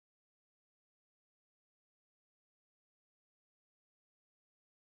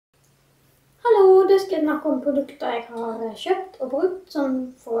da skal jeg snakke om produkter jeg har kjøpt og brukt, sånn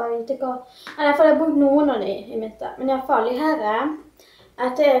for å vite hva... Eller i hvert fall jeg har brukt noen av de i midten. Men i hvert fall, de her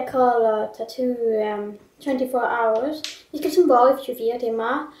dette er Color Tattoo 24 hours. De skal liksom vare i 24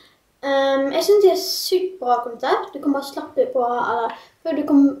 timer. Jeg synes det er sykt bra konsept. Du kan bare slappe på, eller før du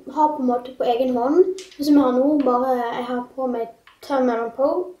kan ha på en måte på egen hånd. Som jeg har nå, bare jeg har på meg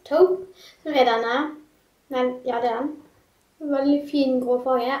taupe, som er denne. Nei, ja, det er den. Veldig fin grå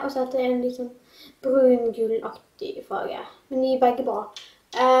farge, og så er det en litt sånn brun-gullaktig farge. Men de er begge bra.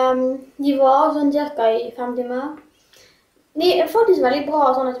 De var sånn cirka i 5 timer. De er faktisk veldig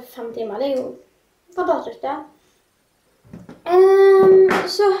bra sånn etter 5 timer. Det er jo fantastisk, det.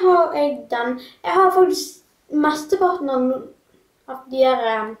 Så har jeg den. Jeg har faktisk mesteparten av de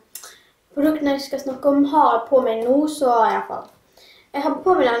her produktene jeg skal snakke om har jeg på meg nå, så i hvert fall. Jeg har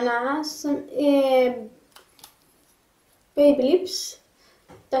på meg denne som er Baby Lips.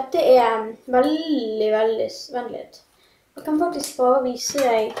 Dette er veldig, veldig vennlig. Jeg kan faktisk bare vise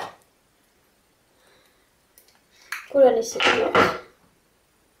deg hvordan de ser ut.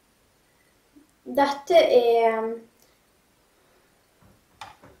 Dette er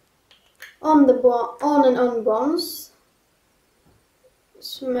on and on bronze,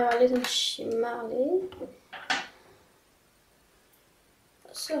 som er veldig sånn skimmerlig.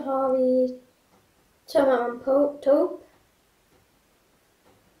 Så har vi taupe.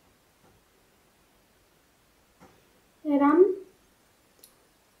 Det er den.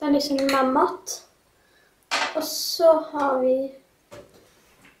 Den er liksom mer matt. Og så har vi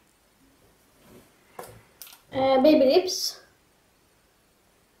Baby Lips.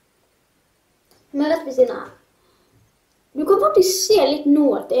 Den er rett ved siden av. Du kan faktisk se litt nå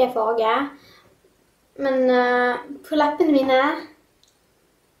at det er farge. Men på leppene mine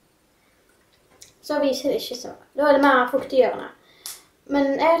så viser det ikke så. Da er det mer fuktiggjørende. Men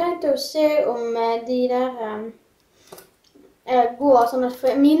jeg tenkte å se om de der går sånn at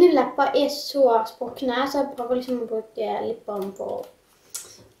for mine lepper er så sprukne, så jeg prøver liksom å bruke lipbalm for,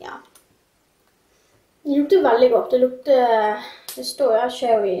 ja. Det lukter veldig godt. Det lukter, det står jo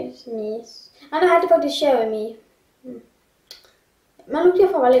cherry me. Nei, det heter faktisk cherry me. Men det lukter i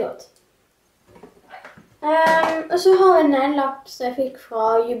hvert fall veldig godt. Og så har jeg en lapp som jeg fikk fra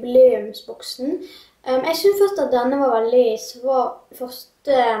jubileumsboksen. Jeg synes først at denne var veldig svag.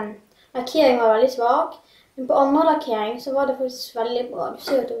 Første lakkering var veldig svag. Men på andre lakkering så var det faktisk veldig bra. Du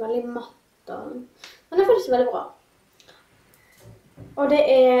ser jo at det er veldig matt. Men det er faktisk veldig bra. Og det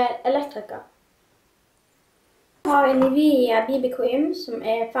er elektriker. Jeg har en Nivea BB Cream som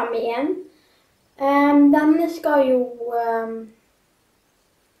er 5 i 1. Denne skal jo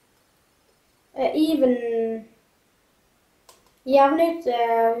jevne ut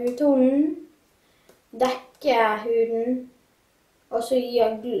hudtonen, dekke huden, og så gi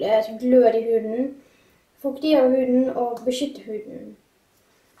glød i huden. Fuktiggjøre huden og beskytte huden.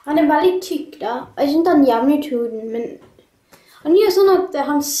 Han er veldig tykk da. Jeg synes han jevner ut huden, men han gjør sånn at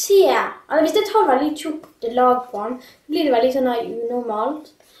han ser, eller hvis jeg tar veldig tjukt lag på han, så blir det veldig sånn unormalt.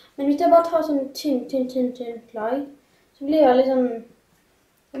 Men hvis jeg bare tar sånn tynt lag, så blir det veldig sånn,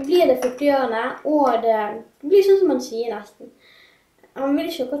 så blir det fuktiggjørende, og det blir sånn som man sier nesten. Han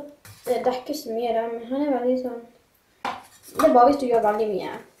vil ikke godt dekke så mye da, men han er veldig sånn, det er bare hvis du gjør veldig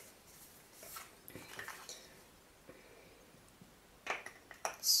mye.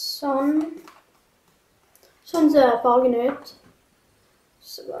 Sånn ser fargen ut.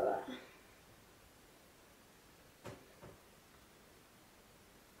 Så bare...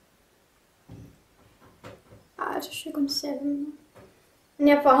 Ja, jeg tror ikke jeg kan se den. Men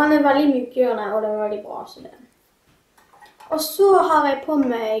i hvert fall, han er veldig mykgjørende, og det er veldig bra. Så det. Og så har jeg på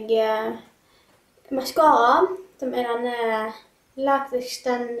meg mascara, som er denne Lagt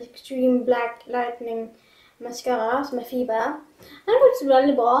Extreme Black Lightning mascara, som er fiber. Den er faktisk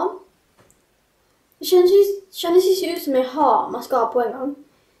veldig bra. Det kjennes ikke ut som jeg har mascara på en gang.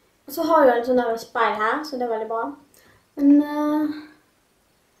 Og så har jeg en sånn speil her, så det er veldig bra. Men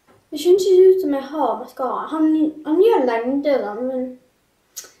det kjennes ikke ut som jeg har mascara. Han gjør lengde da, men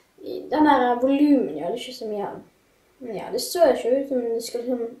den der volumen gjør det ikke så mye. Men ja, det så ikke ut som det skal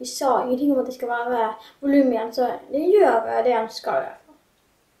liksom, vi sa ingenting om at det skal være volum igjen, så det gjør det han skal i hvert fall.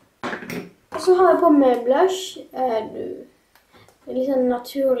 Og så har jeg på meg blush. Det er litt sånn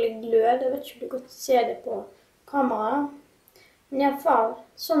naturlig glød. Jeg vet ikke om du kan se det på kamera. Men i hvert fall,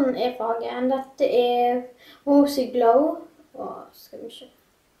 sånn er fargen. Dette er Rosy Glow. Og skal vi se.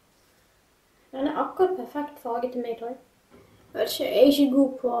 Den er akkurat perfekt farge til meg, tror jeg. Jeg er ikke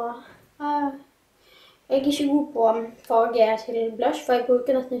god på farge til blush, for jeg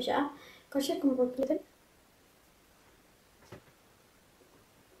bruker nesten ikke. Kanskje jeg kan bruke litt til.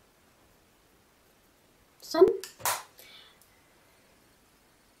 Sånn.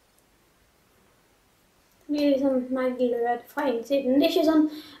 Det blir litt sånn mer glød fra innsiden. Det er ikke sånn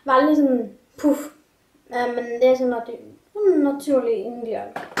veldig sånn puff, men det er sånn naturlig innglød.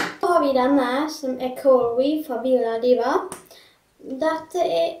 Så har vi denne som er Colby fra Villa Diva. Dette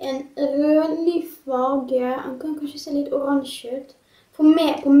er en rødlig farge. Den kan kanskje se litt oransje ut. På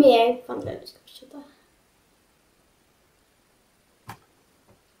meg fant jeg det. Skal vi se der.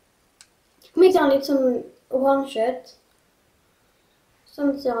 På meg ser den litt sånn oransje ut.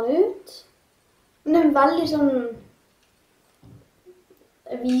 Sånn ser den ut. Men den er veldig sånn,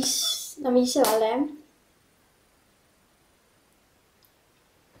 den viser veldig.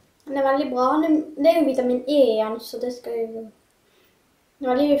 Den er veldig bra. Det er jo vitamin E igjen, så det skal jo...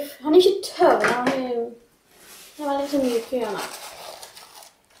 Han er ikke tørr, han er veldig sånn mykgjørende.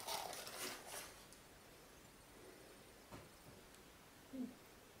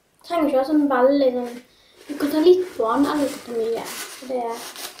 Trenger ikke være sånn veldig sånn... Du kan ta litt på den, eller du kan ta mye.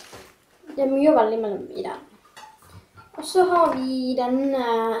 Det er mye og veldig mellom i den. Og så har vi denne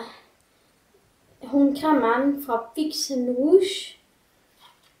håndkremen fra Fix & Rouge.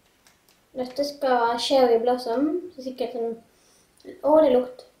 Dette skal være Cherry Blossom. Det er sikkert sånn... Å, det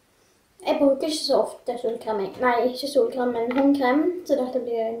lukt. Jeg bruker ikke så ofte solkrem. Nei, ikke solkrem, men håndkrem. Så dette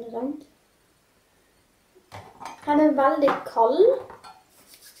blir interessant. Den er veldig kald.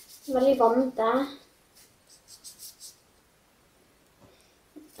 Veldig vannete.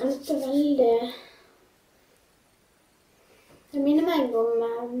 Dette er veldig... Det minner meg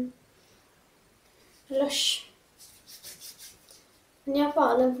om Lush. Men i hvert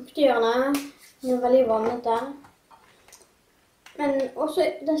fall, den fuktiggjørende. Den er veldig vannete. Men også,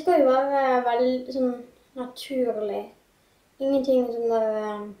 den skal jo være veldig sånn naturlig. Ingenting sånn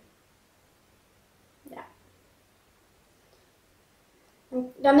der, ja.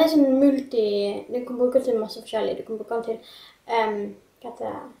 Den er sånn multi, du kan bruke den til masse forskjellig. Du kan bruke den til, hva heter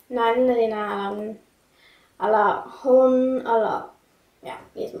det, neglene dine, eller hånd, eller, ja,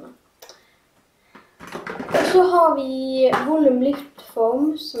 liksom det. Og så har vi Volum Liftform,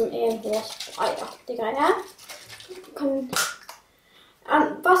 som er en hårspray-aktig greie.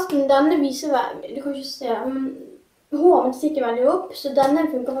 Vasken denne viser, du kan ikke se, håret stikker veldig opp, så denne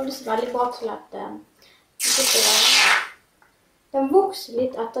funker faktisk veldig bra til at den vokser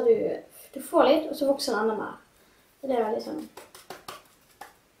litt etter du får litt, og så vokser den enda mer. Det er veldig sånn.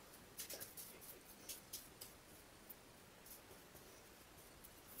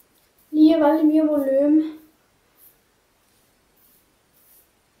 Det gir veldig mye volum.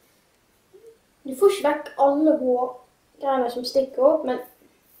 Du får ikke vekk alle hårgreiene som stikker opp, men